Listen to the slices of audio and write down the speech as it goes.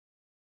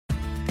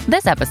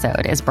This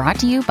episode is brought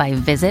to you by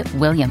Visit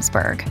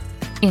Williamsburg.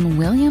 In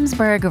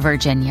Williamsburg,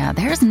 Virginia,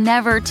 there's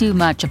never too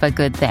much of a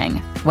good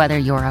thing. Whether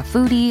you're a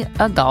foodie,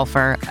 a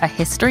golfer, a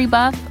history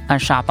buff, a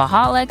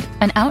shopaholic,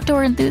 an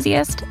outdoor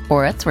enthusiast,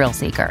 or a thrill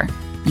seeker,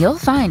 you'll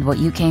find what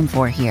you came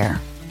for here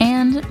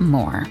and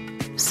more.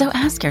 So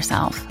ask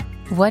yourself,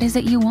 what is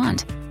it you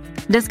want?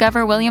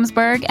 Discover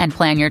Williamsburg and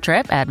plan your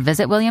trip at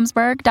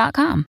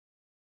visitwilliamsburg.com.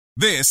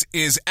 This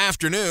is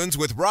Afternoons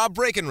with Rob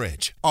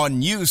Breckenridge on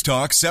News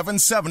Talk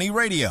 770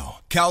 Radio,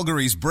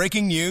 Calgary's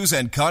breaking news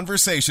and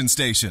conversation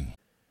station.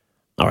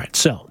 All right,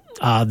 so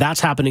that's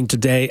happening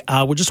today.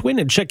 We're just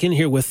waiting to check in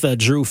here with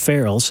Drew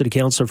Farrell, City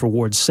Councilor for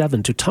Ward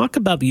 7, to talk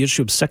about the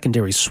issue of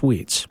secondary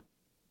suites.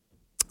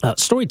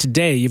 Story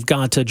today, you've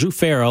got Drew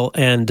Farrell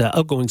and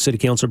outgoing City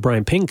Councilor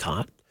Brian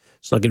Pincott.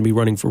 He's not going to be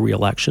running for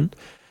re-election.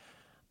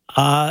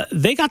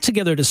 They got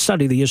together to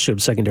study the issue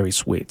of secondary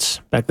suites.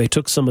 In fact, they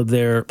took some of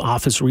their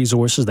office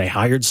resources. They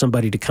hired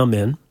somebody to come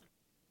in.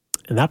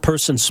 And that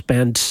person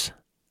spent,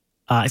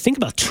 I think,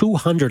 about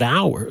 200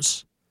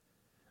 hours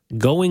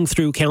going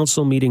through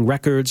council meeting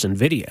records and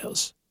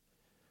videos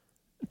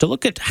to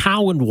look at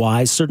how and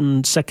why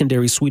certain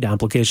secondary suite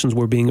applications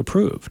were being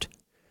approved.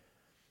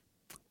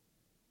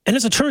 And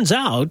as it turns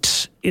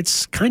out,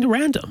 it's kind of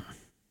random.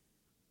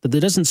 That there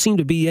doesn't seem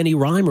to be any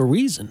rhyme or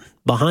reason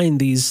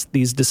behind these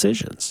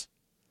decisions.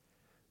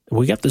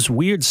 We got this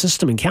weird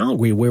system in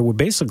Calgary where we're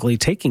basically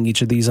taking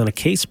each of these on a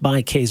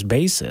case-by-case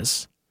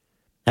basis,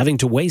 having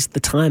to waste the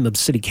time of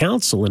City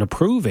Council in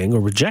approving or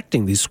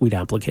rejecting these suite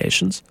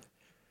applications.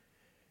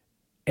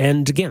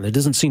 And again, there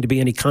doesn't seem to be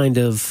any kind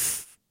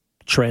of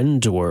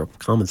trend or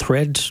common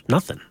thread,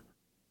 nothing.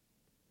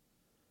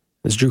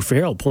 As Drew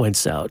Farrell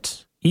points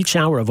out, each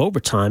hour of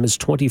overtime is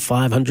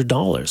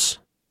 $2,500.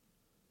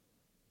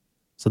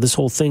 So this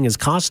whole thing is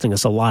costing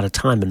us a lot of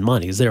time and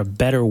money. Is there a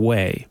better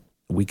way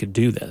we could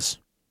do this?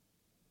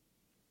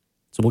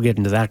 So we'll get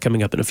into that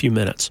coming up in a few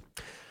minutes.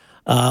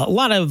 A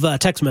lot of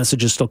text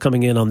messages still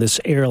coming in on this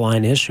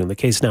airline issue. In the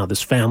case now,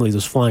 this family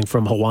was flying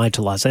from Hawaii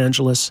to Los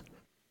Angeles.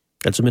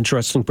 Got some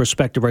interesting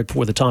perspective right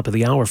before the top of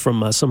the hour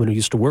from someone who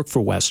used to work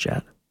for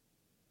WestJet.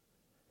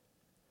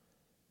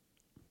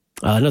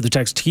 Another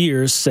text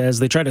here says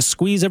they try to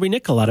squeeze every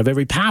nickel out of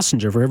every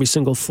passenger for every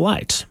single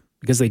flight.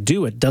 Because they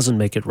do it doesn't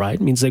make it right.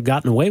 It means they've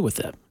gotten away with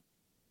it.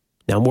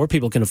 Now, more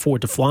people can afford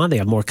to fly. They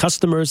have more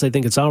customers. They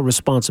think it's our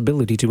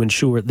responsibility to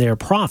ensure their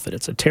profit.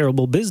 It's a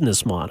terrible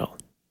business model.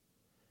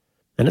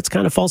 And it's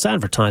kind of false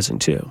advertising,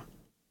 too.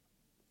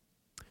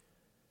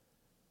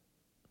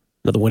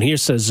 Another one here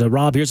says,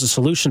 Rob, here's a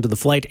solution to the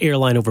flight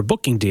airline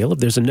overbooking deal. If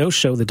there's a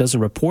no-show that doesn't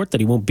report that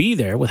he won't be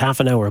there with half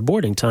an hour of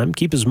boarding time,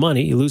 keep his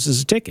money, he loses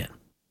his ticket.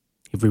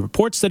 If he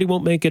reports that he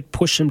won't make it,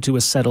 push him to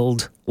a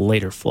settled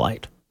later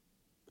flight.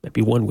 That'd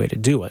be one way to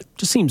do it.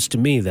 Just seems to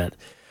me that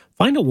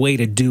find a way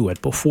to do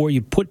it before you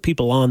put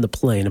people on the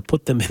plane and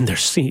put them in their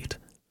seat.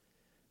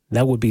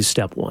 That would be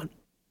step one.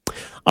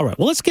 All right,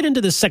 well, let's get into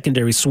this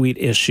secondary suite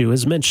issue.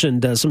 As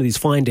mentioned, some of these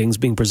findings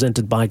being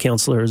presented by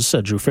councillors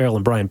Drew Farrell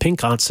and Brian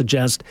Pincott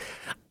suggest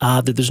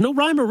that there's no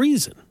rhyme or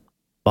reason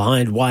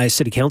behind why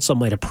City Council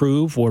might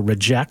approve or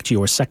reject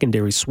your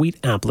secondary suite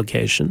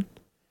application.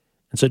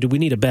 And so do we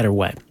need a better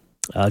way?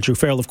 Drew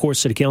Farrell, of course,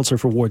 City Councilor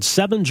for Ward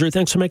 7. Drew,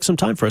 thanks for making some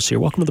time for us here.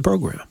 Welcome to the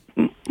program.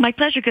 My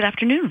pleasure. Good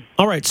afternoon.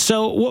 All right.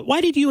 So why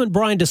did you and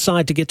Brian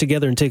decide to get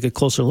together and take a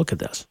closer look at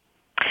this?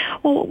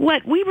 Well,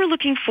 what we were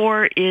looking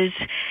for is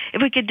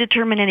if we could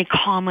determine any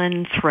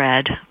common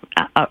thread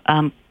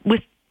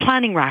with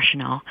planning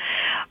rationale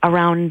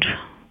around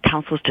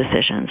council's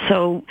decisions.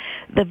 So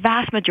the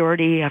vast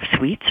majority of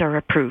suites are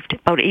approved.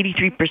 About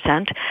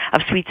 83%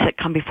 of suites that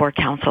come before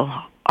council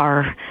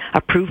are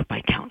approved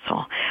by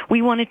council.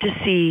 We wanted to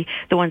see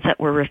the ones that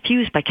were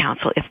refused by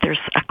council if there's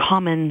a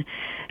common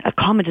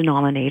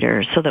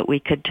denominator so that we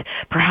could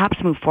perhaps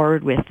move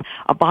forward with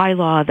a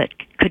bylaw that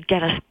could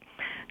get us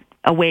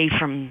away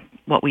from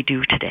what we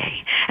do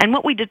today. And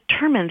what we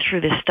determined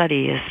through this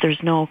study is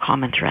there's no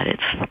common thread.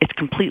 It's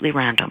completely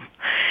random.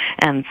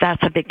 And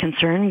that's a big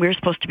concern. We're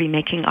supposed to be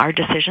making our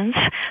decisions,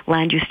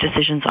 land use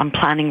decisions on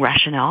planning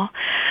rationale,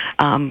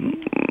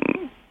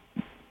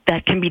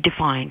 that can be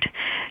defined.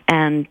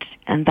 And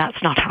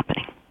that's not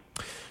happening.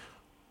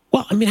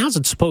 Well, I mean, how's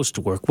it supposed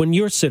to work? When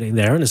you're sitting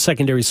there and a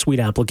secondary suite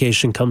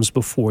application comes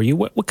before you,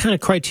 what kind of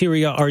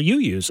criteria are you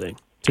using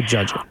to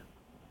judge it?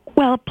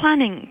 Well,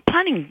 planning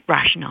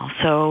rationale,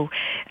 so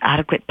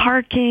adequate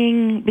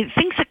parking,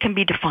 things that can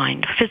be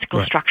defined,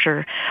 physical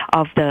structure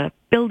of the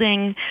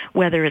building,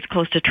 whether it's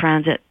close to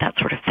transit, that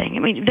sort of thing. I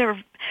mean,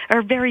 there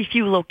are very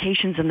few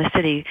locations in the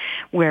city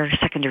where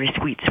secondary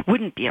suites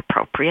wouldn't be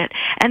appropriate,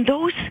 and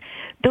those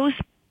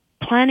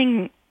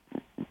planning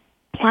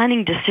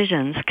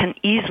decisions can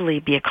easily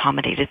be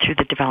accommodated through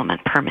the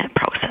development permit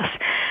process.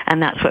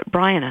 And that's what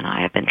Brian and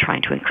I have been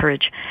trying to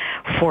encourage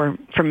for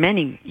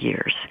many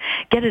years.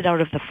 Get it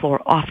off the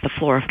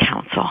floor of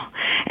council.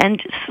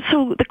 And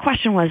so the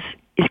question was,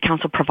 is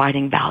council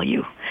providing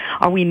value?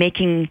 Are we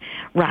making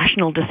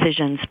rational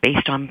decisions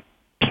based on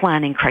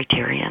planning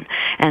criterion?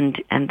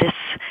 And this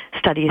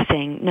study is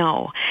saying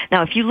no.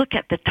 Now, if you look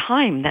at the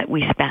time that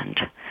we spend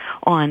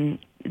on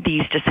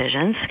these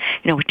decisions,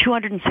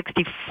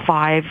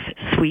 265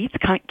 suites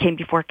came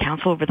before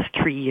council over the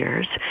 3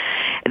 years.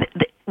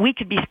 We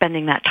could be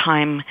spending that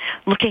time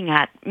looking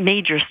at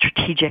major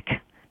strategic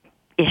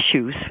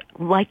issues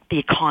like the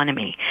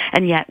economy,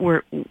 and yet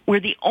we're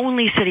the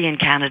only city in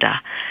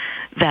Canada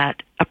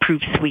that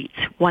approves suites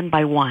one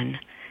by one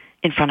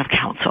in front of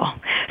council.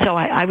 So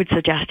I would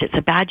suggest it's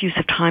a bad use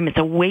of time. It's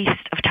a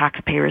waste of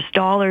taxpayers'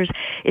 dollars.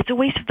 It's a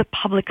waste of the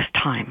public's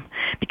time,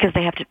 because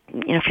they have to,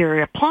 if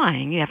you're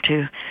applying, you have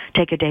to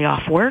take a day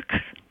off work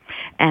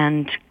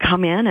and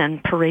come in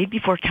and parade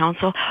before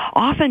council,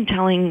 often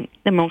telling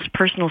the most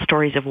personal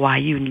stories of why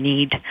you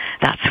need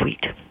that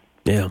suite.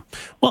 Yeah.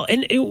 Well,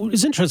 and it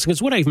was interesting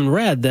because what I even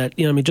read that,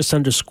 just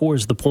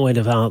underscores the point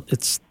of how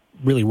it's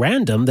really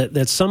random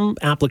that some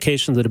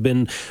applications that have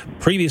been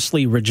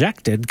previously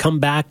rejected come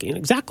back in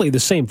exactly the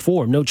same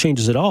form, no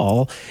changes at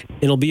all,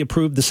 and it'll be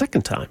approved the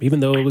second time, even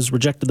though it was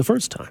rejected the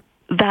first time.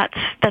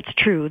 That's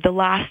true. The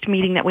last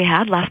meeting that we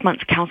had, last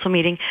month's council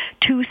meeting,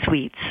 2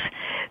 suites,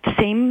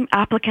 same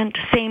applicant,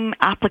 same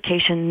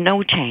application,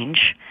 no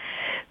change.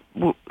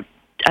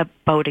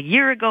 About a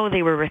year ago,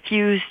 they were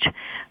refused.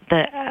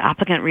 The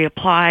applicant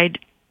reapplied.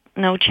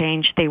 No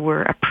change. They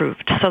were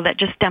approved. So that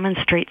just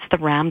demonstrates the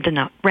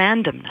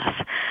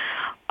randomness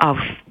of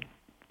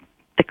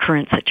the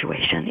current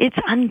situation. It's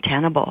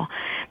untenable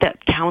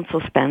that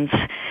council spends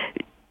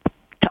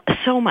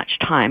so much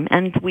time,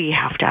 and we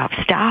have to have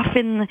staff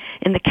in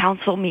the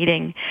council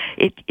meeting.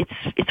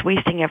 It's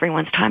wasting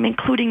everyone's time,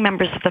 including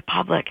members of the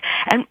public.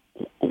 And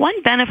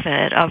one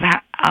benefit of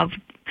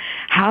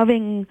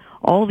having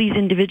all these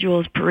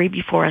individuals parade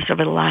before us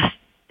over the last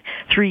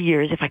 3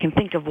 years, if I can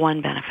think of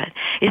one benefit,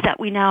 is that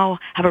we now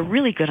have a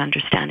really good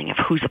understanding of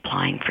who's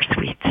applying for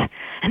suites.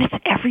 And it's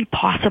every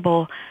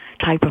possible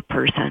type of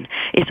person.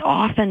 It's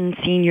often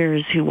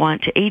seniors who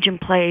want to age in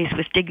place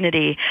with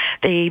dignity.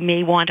 They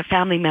may want a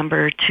family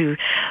member to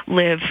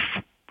live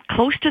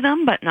close to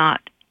them but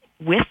not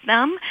with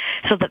them,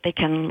 so that they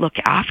can look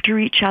after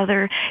each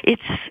other.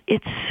 It's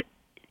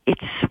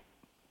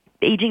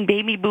aging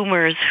baby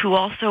boomers who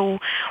also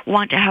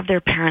want to have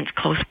their parents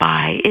close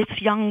by.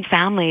 It's young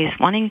families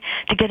wanting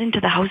to get into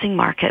the housing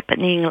market but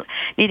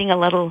needing a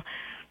little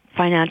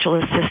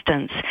financial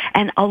assistance.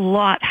 And a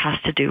lot has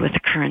to do with the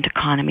current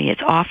economy.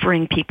 It's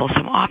offering people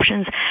some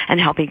options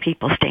and helping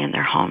people stay in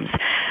their homes.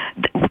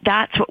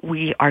 That's what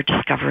we are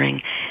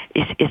discovering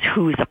is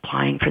who is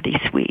applying for these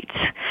suites.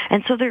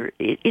 And so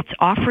it's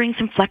offering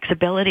some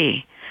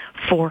flexibility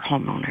for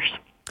homeowners.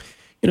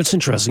 It's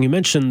interesting. You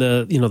mentioned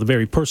the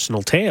very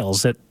personal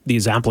tales that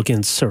these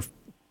applicants are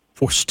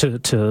forced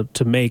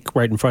to make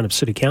right in front of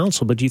City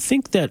Council. But do you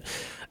think that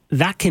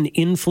can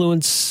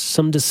influence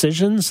some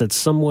decisions, that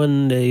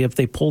someone, if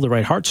they pull the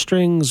right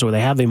heartstrings or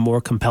they have a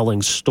more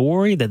compelling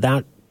story,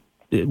 that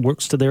it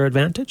works to their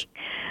advantage?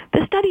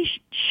 The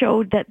study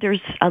showed that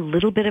there's a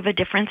little bit of a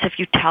difference if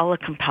you tell a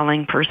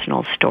compelling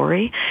personal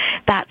story.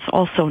 That's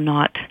also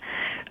not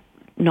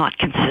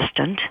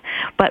consistent.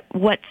 But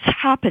what's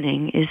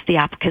happening is the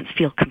applicants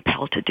feel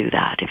compelled to do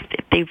that. If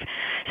they've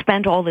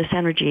spent all this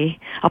energy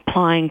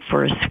applying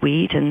for a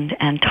suite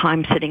and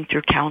time sitting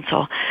through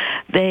council,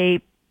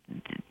 they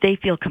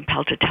feel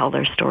compelled to tell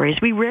their stories.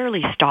 We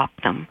rarely stop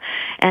them,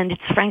 and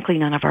it's frankly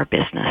none of our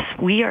business.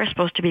 We are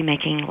supposed to be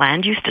making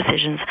land use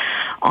decisions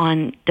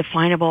on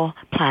definable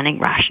planning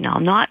rationale,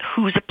 not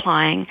who's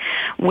applying,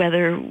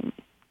 whether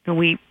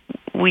we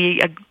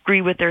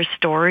agree with their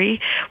story,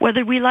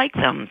 whether we like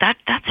them.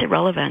 That's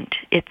irrelevant.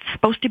 It's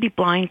supposed to be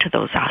blind to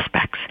those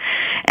aspects.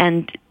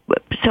 And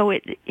so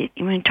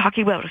when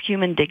talking about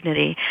human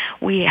dignity,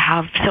 we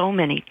have so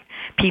many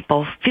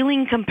people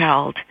feeling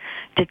compelled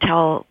to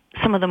tell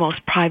some of the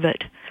most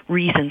private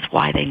reasons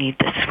why they need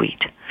this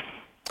suite.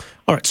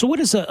 All right, so what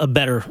does a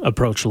better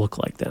approach look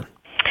like then?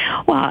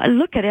 Well,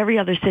 look at every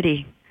other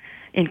city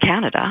in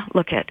Canada.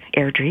 Look at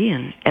Airdrie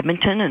and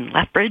Edmonton and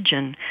Lethbridge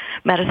and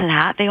Medicine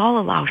Hat. They all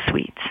allow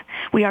suites.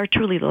 We are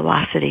truly the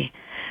last city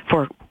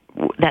where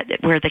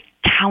the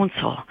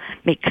council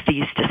makes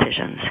these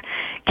decisions.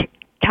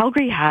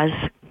 Calgary has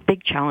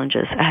big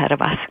challenges ahead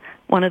of us.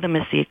 One of them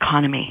is the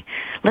economy.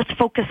 Let's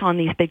focus on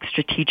these big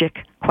strategic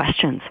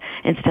questions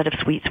instead of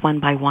suites one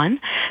by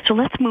one. So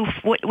let's move.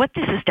 What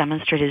this has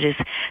demonstrated is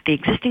the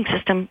existing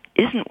system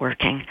isn't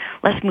working.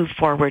 Let's move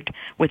forward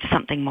with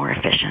something more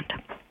efficient.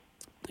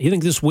 You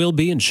think this will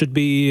be and should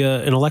be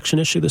an election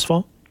issue this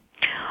fall?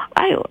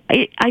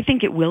 I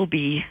think it will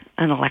be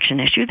an election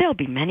issue. There'll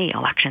be many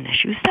election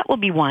issues. That will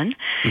be one.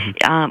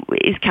 Mm-hmm.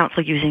 Is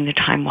council using their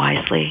time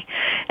wisely?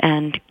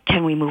 And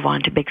can we move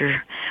on to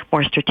bigger,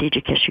 more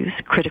strategic issues,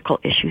 critical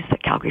issues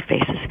that Calgary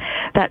faces?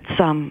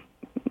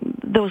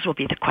 Those will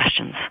be the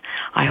questions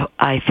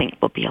I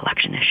think will be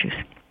election issues.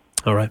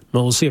 All right.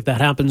 Well, we'll see if that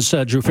happens.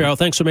 Drew Farrell,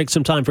 thanks for making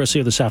some time for us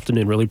here this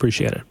afternoon. Really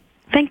appreciate it.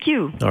 Thank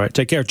you. All right,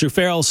 take care. Drew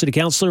Farrell, City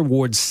Councillor,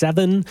 Ward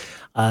 7,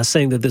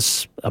 saying that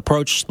this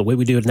approach, the way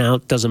we do it now,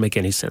 doesn't make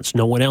any sense.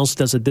 No one else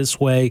does it this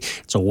way.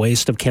 It's a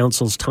waste of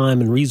council's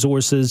time and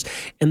resources,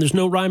 and there's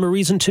no rhyme or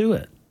reason to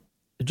it.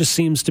 It just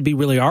seems to be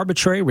really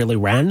arbitrary, really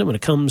random when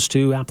it comes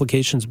to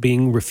applications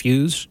being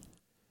refused.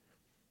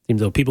 Seems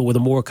though people with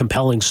a more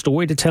compelling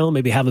story to tell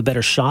maybe have a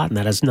better shot, and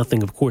that has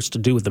nothing, of course, to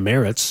do with the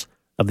merits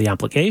of the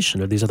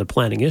application or these other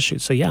planning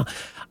issues. So, yeah,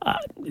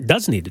 it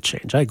does need to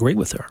change. I agree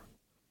with her.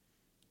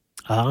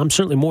 I'm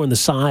certainly more on the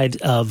side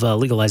of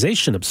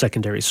legalization of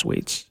secondary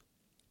suites.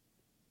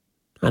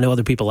 I know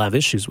other people have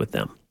issues with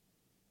them.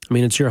 I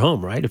mean, it's your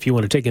home, right? If you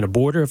want to take in a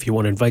boarder, if you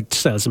want to invite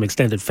some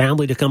extended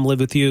family to come live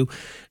with you,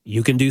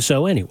 you can do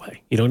so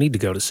anyway. You don't need to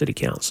go to city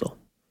council.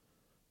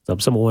 So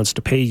if someone wants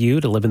to pay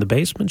you to live in the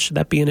basement, should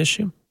that be an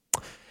issue?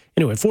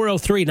 Anyway,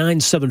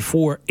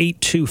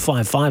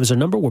 403-974-8255 is our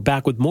number. We're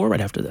back with more right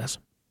after this.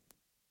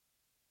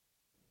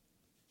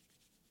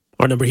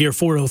 Our number here,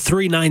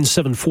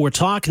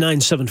 403-974-TALK,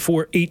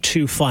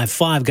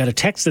 974-8255. Got a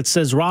text that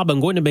says, Rob,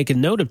 I'm going to make a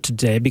note of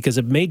today because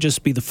it may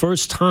just be the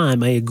first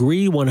time I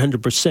agree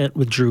 100%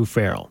 with Drew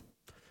Farrell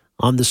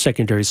on the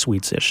secondary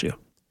suites issue.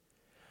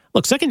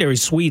 Look, secondary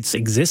suites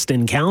exist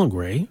in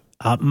Calgary.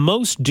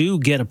 Most do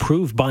get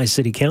approved by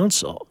city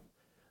council.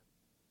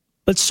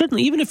 But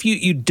certainly, even if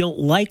you don't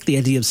like the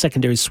idea of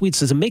secondary suites,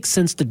 does it make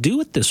sense to do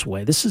it this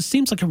way?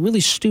 Seems like a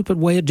really stupid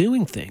way of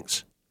doing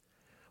things,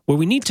 where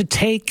we need to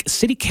take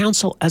city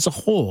council as a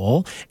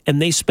whole,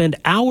 and they spend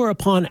hour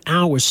upon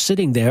hour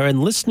sitting there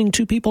and listening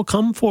to people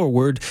come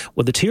forward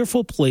with a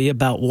tearful plea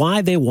about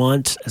why they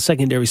want a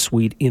secondary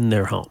suite in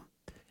their home.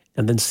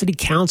 And then city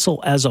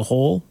council as a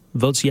whole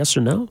votes yes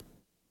or no?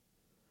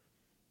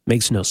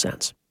 Makes no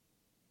sense.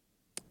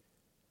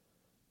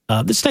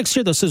 This text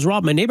here, though, says,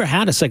 Rob, my neighbor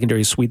had a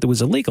secondary suite that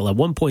was illegal. At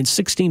one point,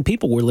 16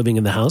 people were living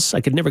in the house.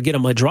 I could never get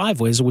on my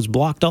driveway as it was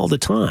blocked all the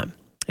time.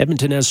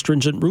 Edmonton has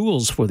stringent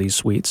rules for these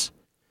suites.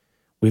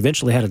 We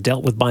eventually had it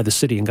dealt with by the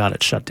city and got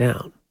it shut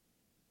down.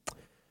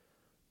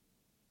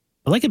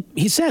 Like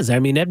he says, I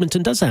mean,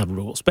 Edmonton does have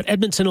rules, but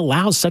Edmonton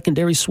allows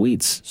secondary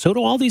suites. So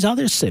do all these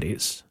other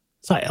cities.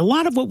 So a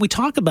lot of what we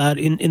talk about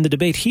in the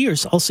debate here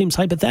all seems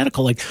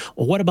hypothetical. Like,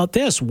 well, what about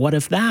this? What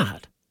if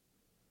that?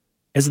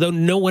 As though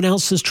no one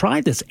else has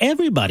tried this.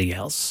 Everybody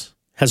else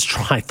has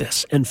tried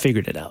this and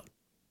figured it out.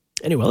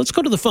 Anyway, let's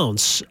go to the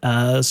phones.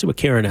 See what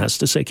Karen has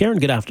to say. Karen,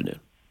 good afternoon.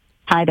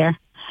 Hi there.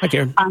 Hi,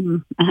 Karen.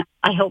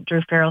 I hope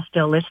Drew Farrell's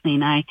still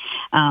listening. I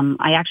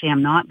actually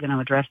am not going to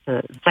address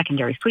the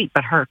secondary suite,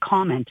 but her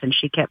comment, and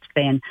she kept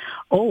saying,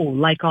 oh,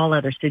 like all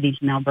other cities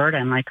in Alberta,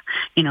 and like,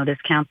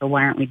 this council,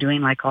 why aren't we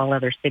doing like all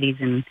other cities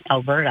in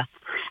Alberta?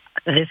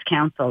 This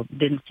council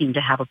didn't seem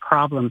to have a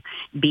problem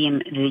being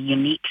the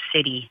unique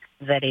city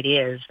that it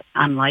is,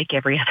 unlike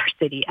every other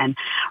city, and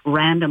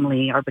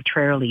randomly,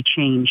 arbitrarily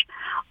change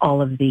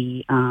all of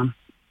the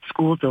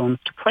school zones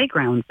to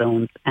playground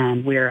zones.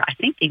 And we're, I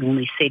think, the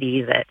only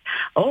city that,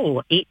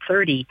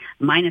 8:30,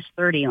 minus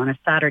 30 on a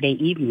Saturday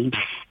evening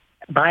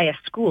by a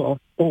school.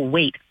 Oh,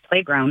 wait,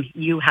 playground,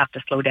 you have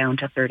to slow down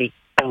to 30.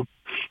 So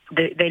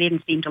they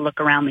didn't seem to look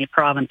around the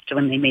province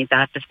when they made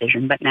that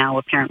decision. But now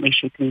apparently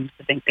she seems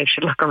to think they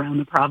should look around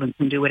the province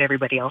and do what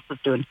everybody else is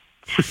doing.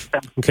 So,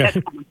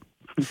 okay.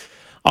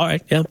 All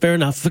right. Yeah, fair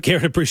enough.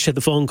 Karen, appreciate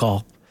the phone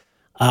call.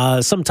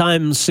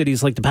 Sometimes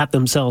cities like to pat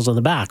themselves on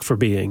the back for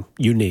being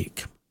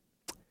unique.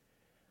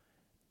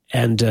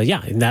 And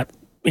in that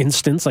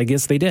instance, I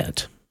guess they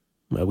did.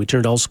 We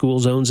turned all school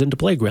zones into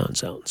playground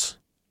zones.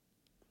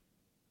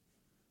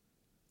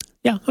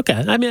 Yeah,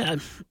 okay. I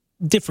mean,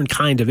 different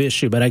kind of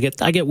issue, but I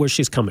get where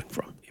she's coming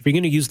from. If you're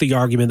going to use the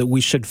argument that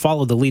we should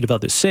follow the lead of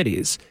other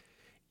cities,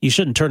 you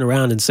shouldn't turn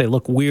around and say,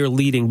 look, we're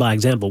leading by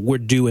example. We're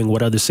doing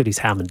what other cities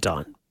haven't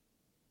done.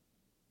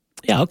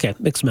 Yeah, okay.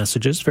 Mixed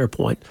messages. Fair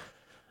point.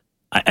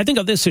 I think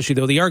of this issue,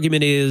 though, the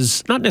argument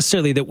is not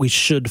necessarily that we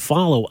should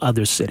follow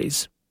other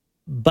cities,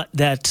 but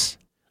that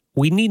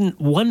we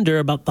needn't wonder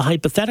about the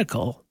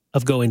hypothetical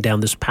of going down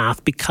this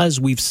path because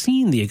we've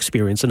seen the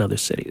experience in other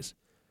cities.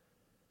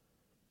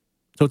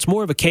 So it's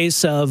more of a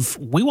case of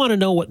we want to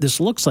know what this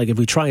looks like if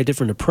we try a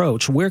different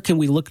approach. Where can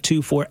we look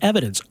to for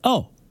evidence?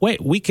 Oh,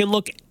 wait, we can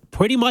look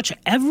pretty much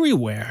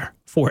everywhere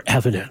for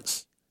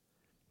evidence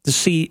to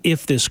see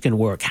if this can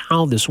work,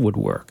 how this would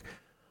work.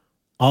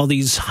 All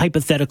these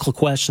hypothetical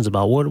questions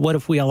about what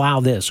if we allow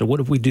this or what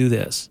if we do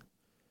this?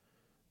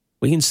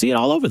 We can see it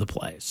all over the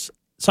place.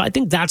 So I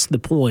think that's the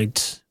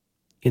point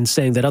in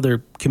saying that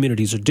other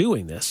communities are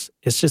doing this.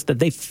 It's just that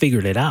they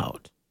figured it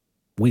out.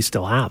 We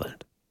still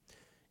haven't.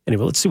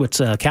 Anyway, let's see what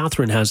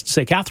Catherine has to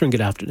say. Catherine,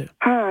 good afternoon.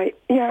 Hi.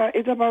 Yeah,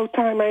 it's about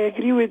time. I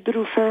agree with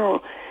Drew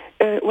Farrell.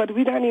 What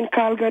we done in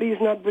Calgary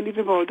is not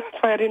believable.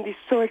 That's why rent is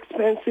so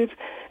expensive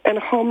and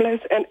homeless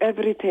and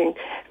everything.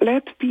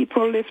 Let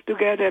people live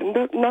together,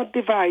 not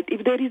divide.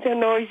 If there is a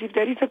noise, if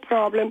there is a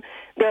problem,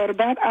 there are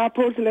bad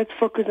apples, let's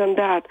focus on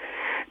that.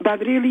 But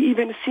really,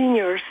 even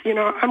seniors,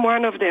 I'm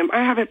one of them.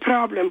 I have a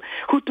problem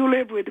who to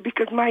live with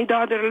because my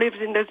daughter lives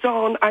in the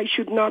zone. I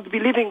should not be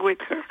living with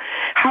her.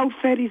 How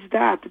fair is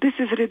that? This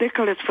is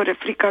ridiculous for a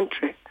free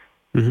country.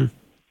 Mm-hmm.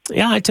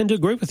 Yeah, I tend to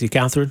agree with you,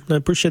 Catherine. I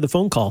appreciate the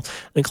phone call.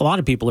 I think a lot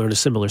of people are in a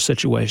similar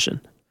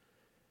situation.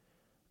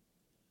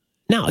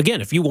 Now,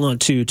 again, if you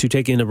want to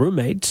take in a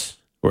roommate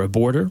or a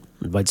boarder,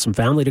 invite some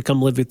family to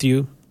come live with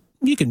you,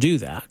 you can do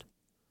that.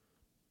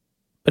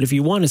 But if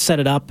you want to set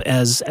it up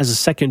as a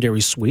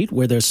secondary suite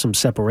where there's some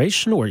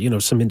separation or,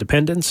 some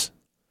independence,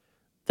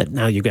 that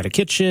now you've got a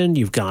kitchen,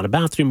 you've got a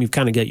bathroom, you've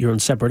kind of got your own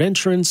separate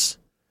entrance,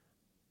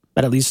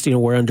 but at least,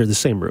 we're under the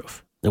same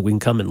roof. And we can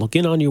come and look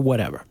in on you,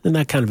 whatever. In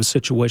that kind of a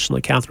situation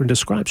like Catherine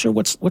describes, sure,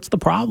 what's the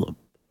problem?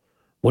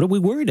 What are we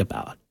worried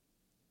about?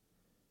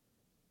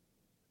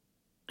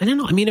 I don't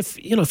know. I mean, if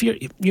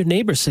your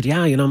neighbor said,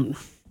 yeah,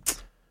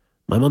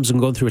 my mom's been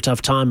going through a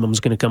tough time, mom's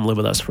going to come live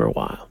with us for a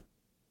while.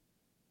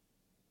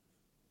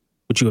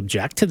 Would you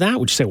object to that?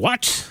 Would you say,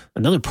 what?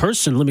 Another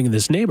person living in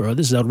this neighborhood?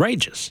 This is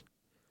outrageous.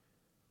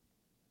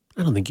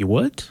 I don't think you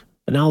would.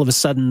 But now all of a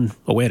sudden,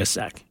 oh, wait a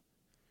sec.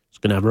 She's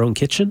going to have her own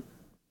kitchen?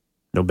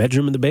 No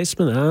bedroom in the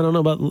basement? I don't know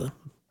about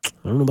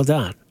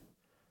that.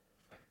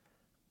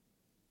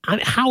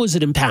 How is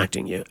it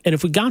impacting you? And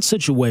if we got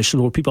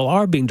situations where people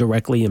are being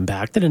directly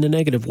impacted in a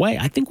negative way,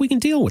 I think we can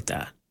deal with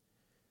that.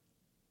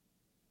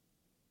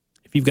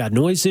 If you've got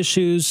noise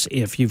issues,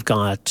 if you've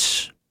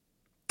got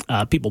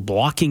people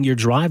blocking your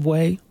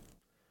driveway,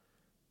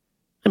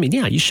 I mean,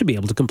 yeah, you should be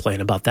able to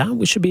complain about that.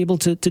 We should be able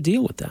to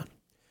deal with that.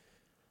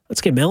 Let's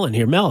get Mel in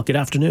here. Mel, good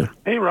afternoon.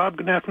 Hey, Rob,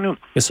 good afternoon.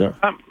 Yes, sir.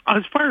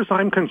 As far as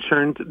I'm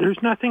concerned, there's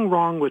nothing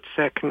wrong with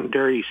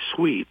secondary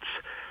suites,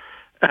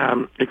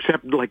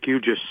 except like you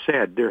just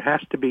said, there has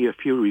to be a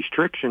few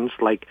restrictions,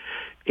 like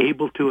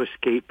able to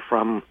escape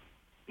from,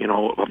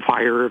 a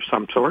fire of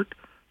some sort,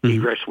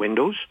 egress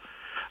windows,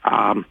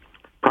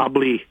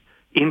 probably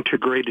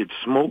integrated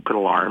smoke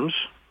alarms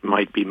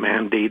might be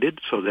mandated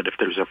so that if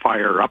there's a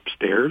fire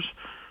upstairs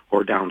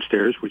or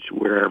downstairs,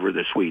 wherever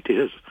the suite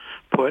is,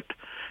 put.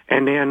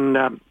 And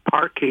then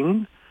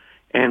parking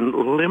and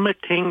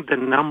limiting the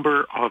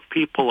number of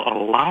people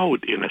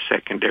allowed in a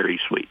secondary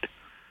suite.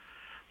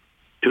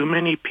 Too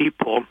many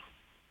people,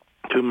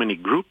 too many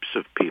groups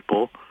of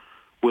people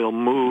will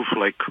move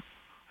like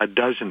a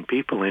dozen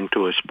people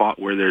into a spot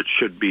where there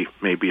should be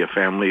maybe a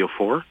family of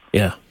 4.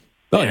 Yeah.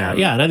 Oh,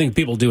 yeah. And I think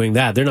people doing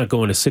that, they're not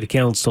going to city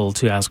council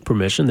to ask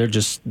permission. They're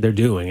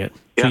doing it.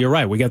 So you're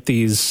right. We got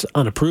these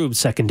unapproved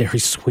secondary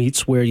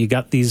suites where you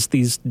got these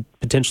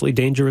potentially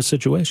dangerous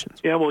situations.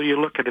 Yeah, well, you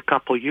look at a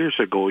couple of years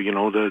ago,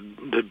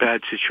 the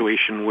bad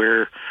situation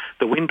where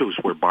the windows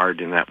were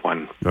barred in that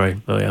one. Right.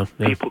 Oh, yeah.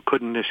 People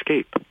couldn't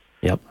escape.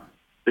 Yep.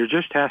 There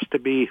just has to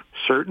be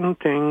certain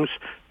things.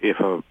 If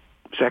a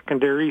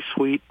secondary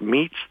suite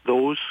meets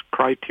those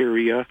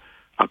criteria,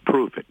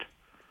 approve it.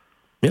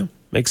 Yeah,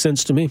 makes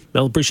sense to me.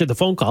 I'll appreciate the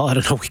phone call. I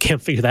don't know. We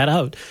can't figure that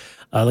out.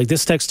 Like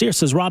this text here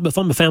says, Rob, if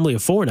I'm a family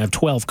of 4 and I have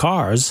 12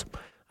 cars,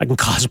 I can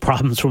cause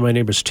problems for my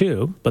neighbors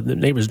too, but the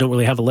neighbors don't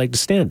really have a leg to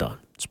stand on.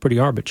 It's pretty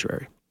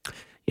arbitrary.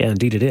 Yeah,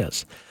 indeed it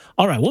is.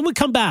 All right, when we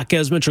come back,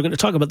 as mentioned, we're going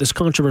to talk about this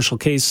controversial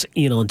case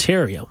in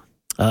Ontario.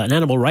 An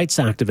animal rights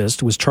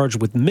activist was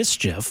charged with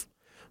mischief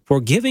for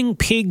giving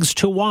pigs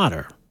to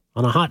water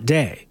on a hot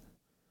day.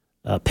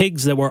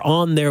 Pigs that were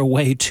on their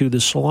way to the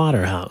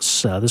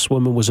slaughterhouse. This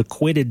woman was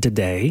acquitted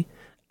today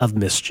of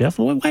mischief.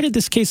 Why did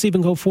this case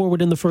even go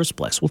forward in the first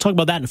place? We'll talk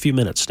about that in a few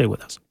minutes. Stay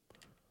with us.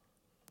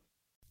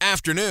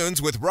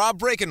 Afternoons with Rob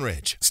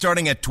Breckenridge,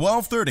 starting at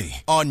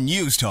 12:30 on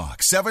News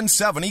Talk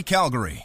 770 Calgary.